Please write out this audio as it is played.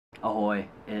Ahoy.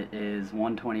 It is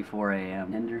 1:24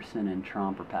 a.m. Henderson and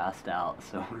Trump are passed out,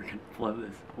 so we're gonna blow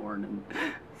this horn and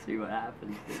see what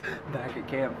happens. Back at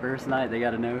camp first night, they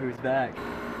gotta know who's back.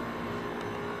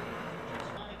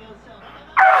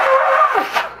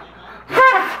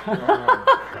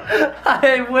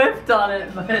 I whiffed on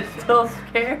it, but it still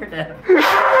scared him.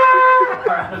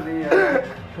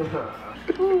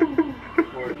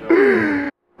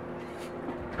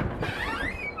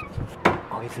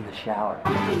 Oh, he's in the shower.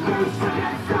 Whoa!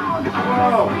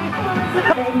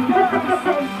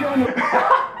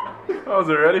 I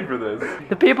wasn't ready for this.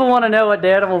 The people want to know what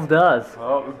Danimals does.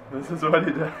 Oh, this is what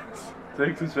he does.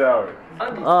 Takes a shower.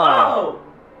 Oh!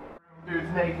 Dude's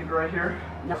naked right here.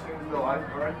 No. The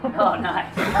lifeguard. Oh,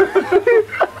 nice.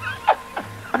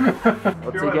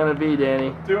 What's it gonna be,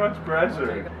 Danny? Too much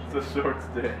pressure. It's a short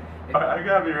stay. I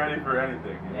gotta be ready for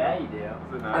anything. Yeah, you do.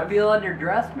 Is it nice? I feel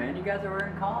underdressed, man. You guys are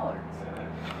wearing collars.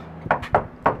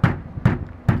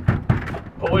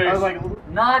 Police. I was like,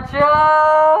 Nacho!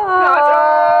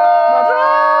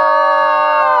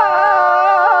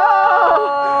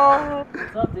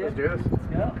 What's up, dude? let's do this. Let's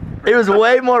go. He was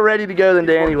way more ready to go than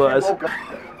Danny was.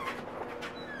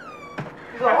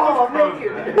 Oh, I'm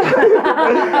naked.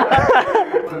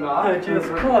 I just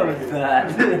closed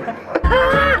that.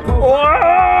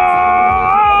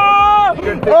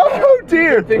 Oh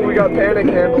dear! Good thing we got panic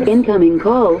handles. Incoming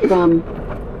call from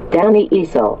Danny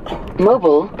Esau.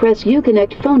 Mobile, press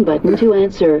Uconnect phone button to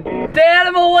answer.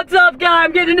 Danimal, what's up, guy?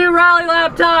 I'm getting a new rally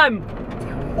lap time.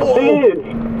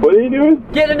 Dude, what are you doing?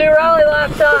 Getting a new rally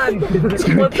lap time.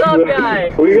 What's up, guy?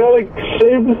 We gotta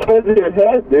shave the sides of your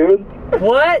head, dude.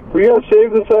 What? We gotta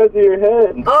shave the sides of your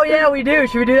head. Oh yeah, we do.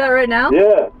 Should we do that right now?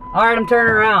 Yeah. All right, I'm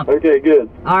turning around. Okay, good.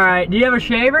 All right. Do you have a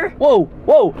shaver? Whoa,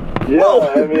 whoa! Yeah,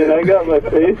 Whoa. I mean, I got my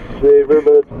face shaver,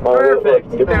 but it's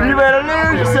Perfect. You better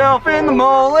lose yourself in the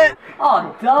mullet.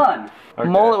 Oh, done. Okay.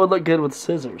 Mullet would look good with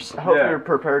scissors. I hope you're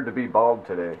prepared to be bald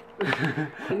today.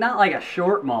 Not like a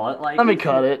short mullet. Like. Let me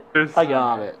cut it. I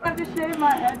got it. I have to shave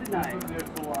my head tonight.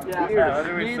 How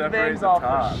do we separate the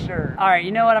top? Sure. All right.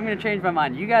 You know what? I'm gonna change my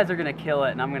mind. You guys are gonna kill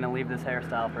it, and I'm gonna leave this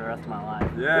hairstyle for the rest of my life.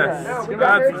 Yes, Yeah, no,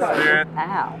 that's the spirit.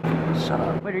 Ow. Shut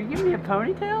up. Wait, are you giving me a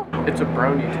ponytail? It's a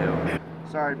brony tail.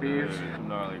 Sorry, Beavs.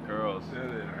 Gnarly curls. Yeah,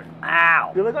 they are.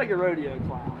 Ow. You look like a rodeo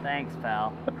clown. Thanks,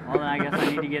 pal. Well, then I guess I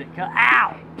need to get it cut.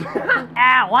 Ow!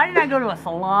 Ow! Why didn't I go to a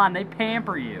salon? They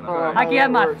pamper you. I can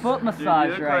have my foot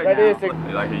massage right now.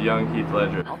 You're like a young Heath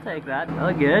Ledger. I'll take that. I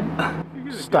look good.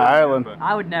 Styling.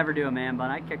 I would never do a man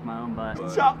bun. I'd kick my own butt.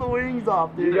 Chop the wings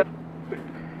off, dude.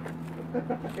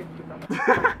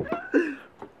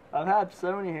 I've had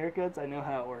so many haircuts, I know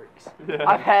how it works. Yeah.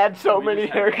 I've had so many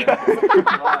haircuts.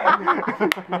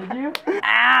 Did you?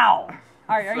 Ow!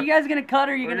 Alright, are you guys gonna cut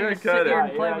or are you We're gonna gonna just sit cut here it.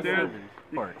 and play with Dude.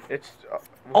 scissors? It's.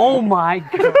 Oh my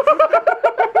god.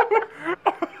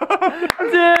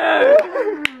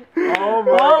 Dude! Oh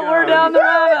my Well, God. we're down the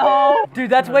rabbit hole. Dude,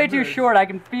 that's way too short. I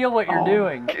can feel what you're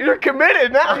doing. You're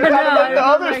committed now. You gotta make the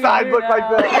other side look like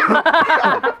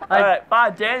that. Alright,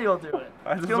 fine, Danny will do it.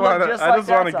 I just You'll want look a, just I like just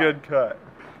want a that good cut.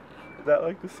 Is that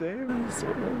like the same?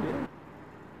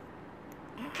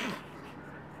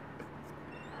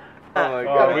 Oh my Oh,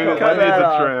 God. we Cut that that needs a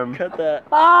off. trim. Cut that.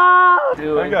 Ah!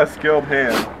 I got a skilled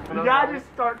hand. You gotta just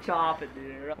start chopping,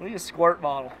 dude. We need a squirt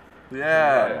bottle.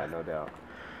 Yeah. no doubt.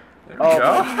 There we Oh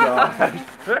go. my God.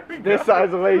 There we This go.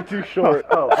 side's way too short.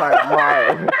 Oh,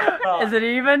 mine. Is it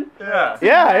even? Yeah.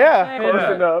 Yeah.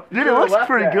 Close enough. Dude, it looks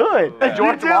pretty good.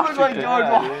 George You do look like Washington. George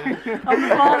Washington. I'm the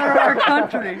father of our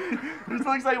country. This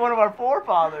looks like one of our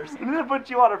forefathers. I'm gonna put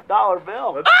you on a dollar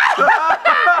bill.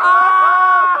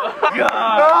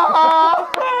 God.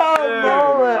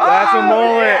 Mullet. That's a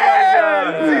mullet.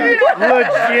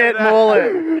 Legit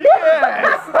mullet.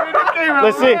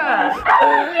 Let's see.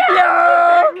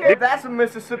 That's a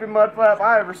Mississippi mud flap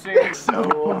I ever seen. So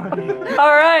funny.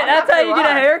 All right, that's how you get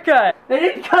a haircut. They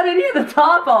didn't cut any of the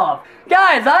top off.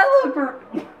 Guys, I look for...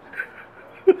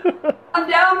 I'm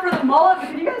down for the mullet, but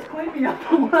can you guys clean me up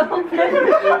a little bit?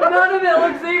 None of it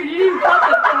looks even... You didn't even cut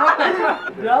the front.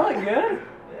 Does that look good?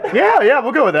 Yeah,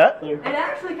 we'll go with that. It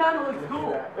actually kind of looks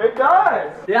cool. It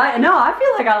does. Yeah, I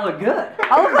feel like I look good.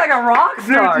 I look like a rock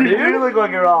star, dude. You look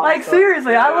like a rock. Like,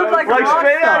 seriously, I look like a rock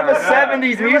straight star. out of a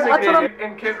 70s music That's what video.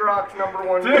 And Kid Rock's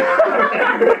 #1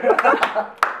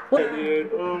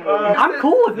 I'm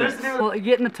cool with this. Well,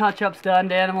 getting the touch-ups done,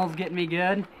 Danimals getting me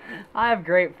good. I have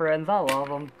great friends. I love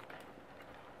them.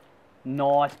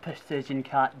 Nice precision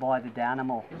cut by the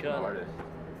Danimal.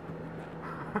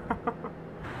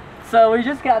 So we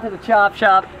just got to the chop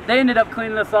shop. They ended up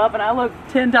cleaning us up, and I look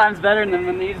 10 times better than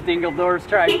when these dingle doors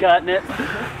tried cutting it.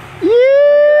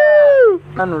 Woo!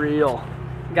 Unreal.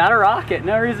 Gotta rock it.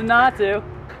 No reason not to.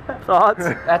 Thoughts?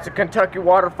 That's a Kentucky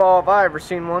waterfall if I ever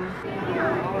seen one. We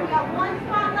got one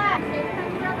spot left.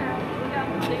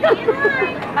 Stay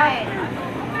in line.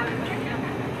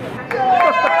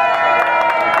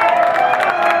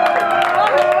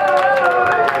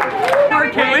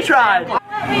 We tried. Wait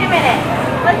a minute.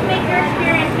 Let's make your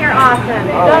experience here awesome.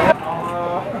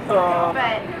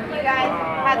 But you guys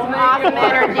had some awesome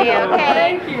energy, okay?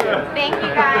 Thank you. Thank you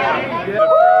guys.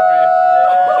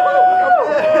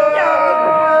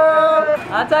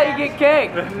 That's how you get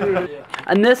cake.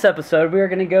 In this episode, we are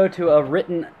going to go to a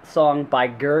written song by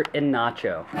Gert and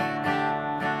Nacho.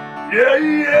 Yeah,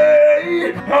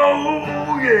 yeah,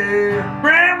 oh yeah.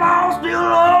 Grandma still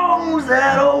owns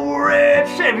that old red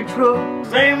Chevy truck.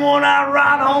 Same one I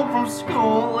ride home from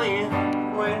school in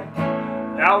when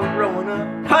I was growing up.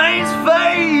 Paint's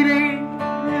fading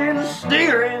and the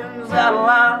steering's out of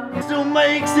line. Still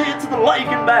makes it to the lake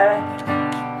and back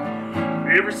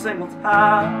every single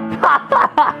time.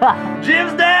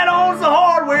 Jim's dad owns the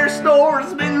hardware store.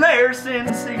 It's been there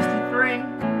since '63.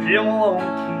 Jim will own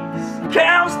keys.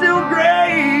 Cows still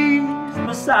graze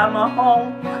beside my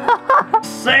home.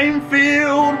 Same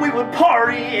field we would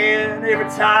party in every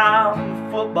time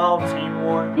the football team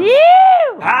won.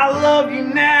 I love you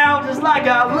now just like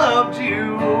I loved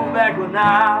you back when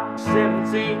I was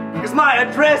 17. Cause my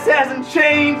address hasn't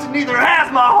changed, neither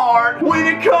has my heart when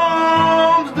it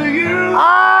comes to you.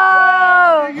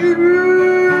 Oh! You.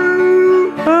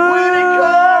 When it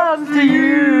comes to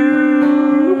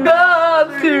you.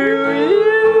 Comes to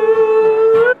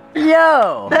you.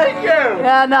 Yo! Thank you!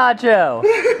 Yeah, Nacho.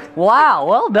 Wow,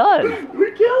 well done.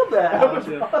 We killed that!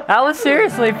 That was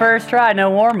seriously first try,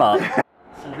 no warm-up.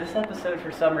 So this episode,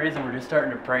 for some reason, we're just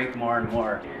starting to prank more and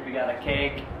more. We got a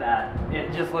cake that,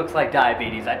 it just looks like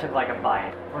diabetes. I took like a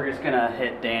bite. We're just gonna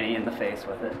hit Danny in the face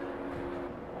with it.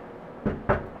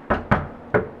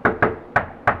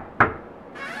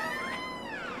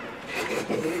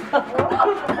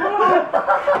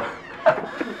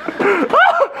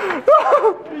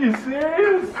 Are you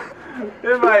serious?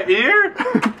 In my ear?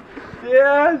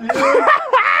 Yeah, dude.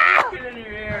 Get in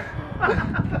your ear.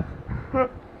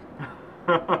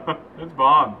 It's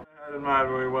bomb. I had in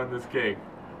mind when we won this cake.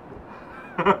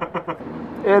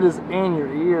 It is in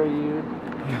your ear, you.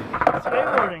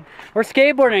 Skateboarding. We're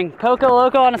skateboarding. Poco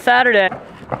Loco on a Saturday.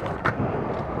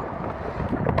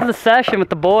 This is a session with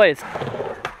the boys.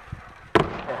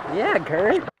 Yeah,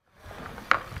 Kurt.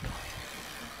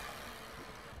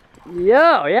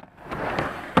 Yo, yeah.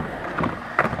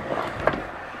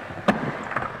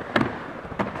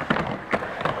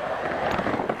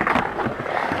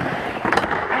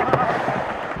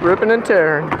 Ripping and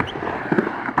tearing.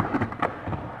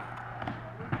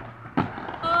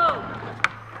 Oh!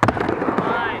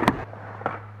 Fine.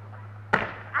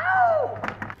 Ow!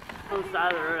 On the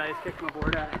side of the road, I just kicked my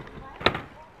board at it.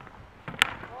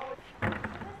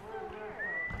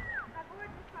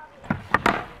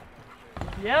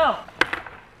 Yo!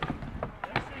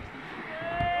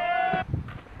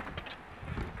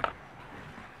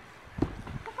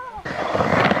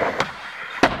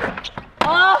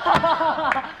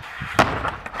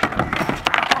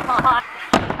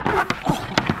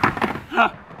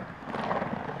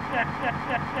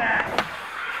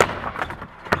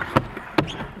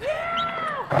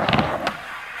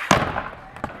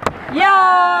 Yo!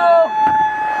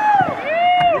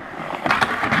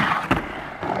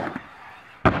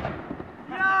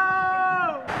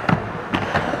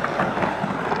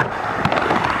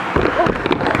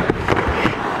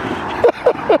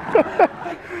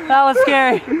 That was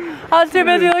scary. I was too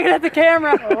busy looking at the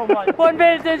camera. Oh my. Wasn't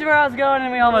paying attention where I was going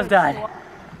and we almost died. You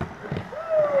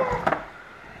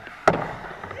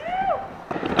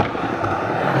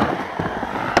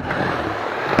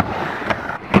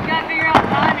gotta figure out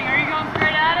timing. Are you going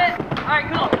straight at it? Alright,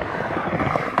 cool.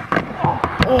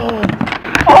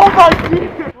 Oh my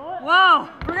God! Whoa!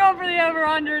 We're going for the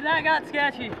over-under. That got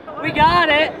sketchy. We got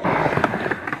it.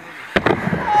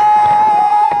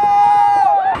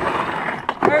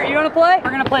 Kurt, you wanna play?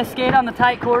 We're gonna play skate on the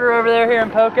tight quarter over there here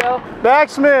in Poco.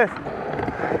 Backsmith!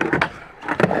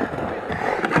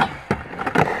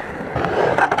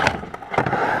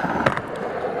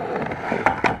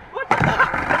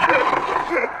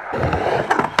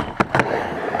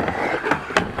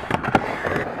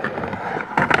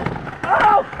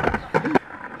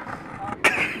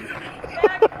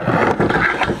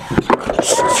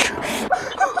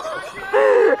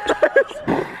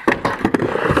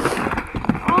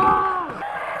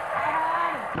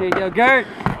 Okay, go, Gert.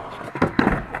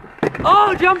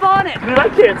 Oh, jump on it! Dude, I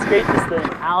can't skate this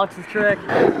thing. Alex's trick.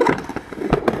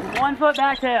 1 foot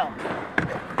back tail.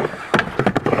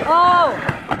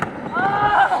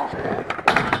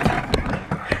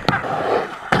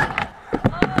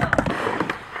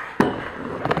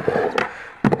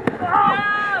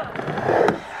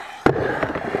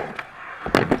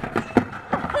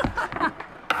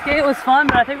 Skate was fun,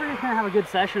 but I think we're just gonna have a good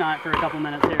session on it for a couple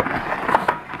minutes here.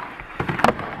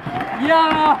 Yo!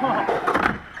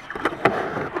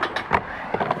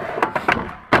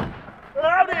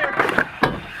 Out here!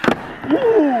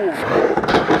 Woo!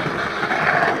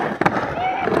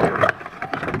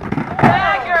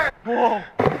 Dagger! Whoa!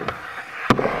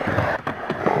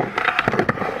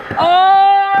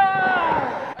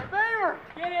 Oh! Beaver!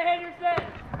 Get it, Henderson!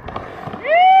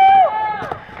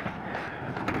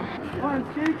 On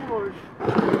skateboard.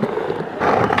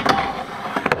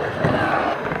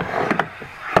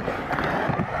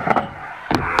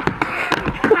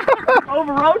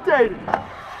 Over-rotated.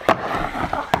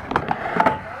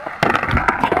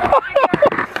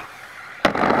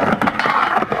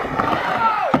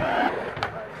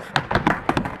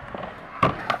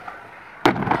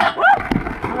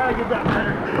 Gotta get that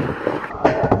better.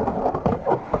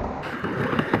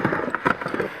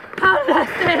 How did that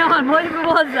stay on? What even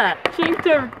was that? Cheap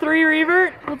to 3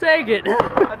 revert? We'll take it.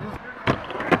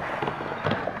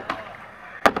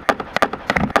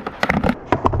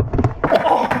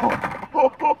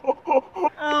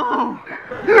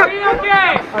 Are you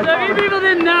okay? So if you people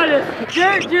didn't notice,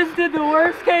 Dirt just did the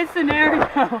worst case scenario.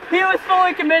 He was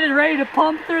fully committed, ready to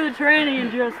pump through the tranny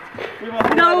and just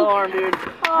no arm, dude.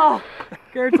 Oh,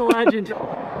 Gert's a legend.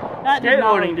 That did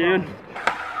not Skateboarding, dude.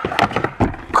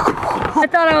 I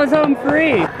thought I was home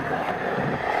free.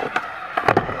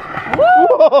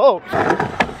 Whoa!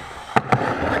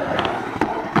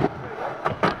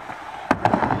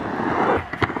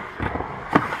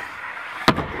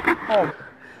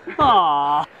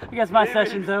 Aw, I guess my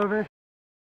session's over.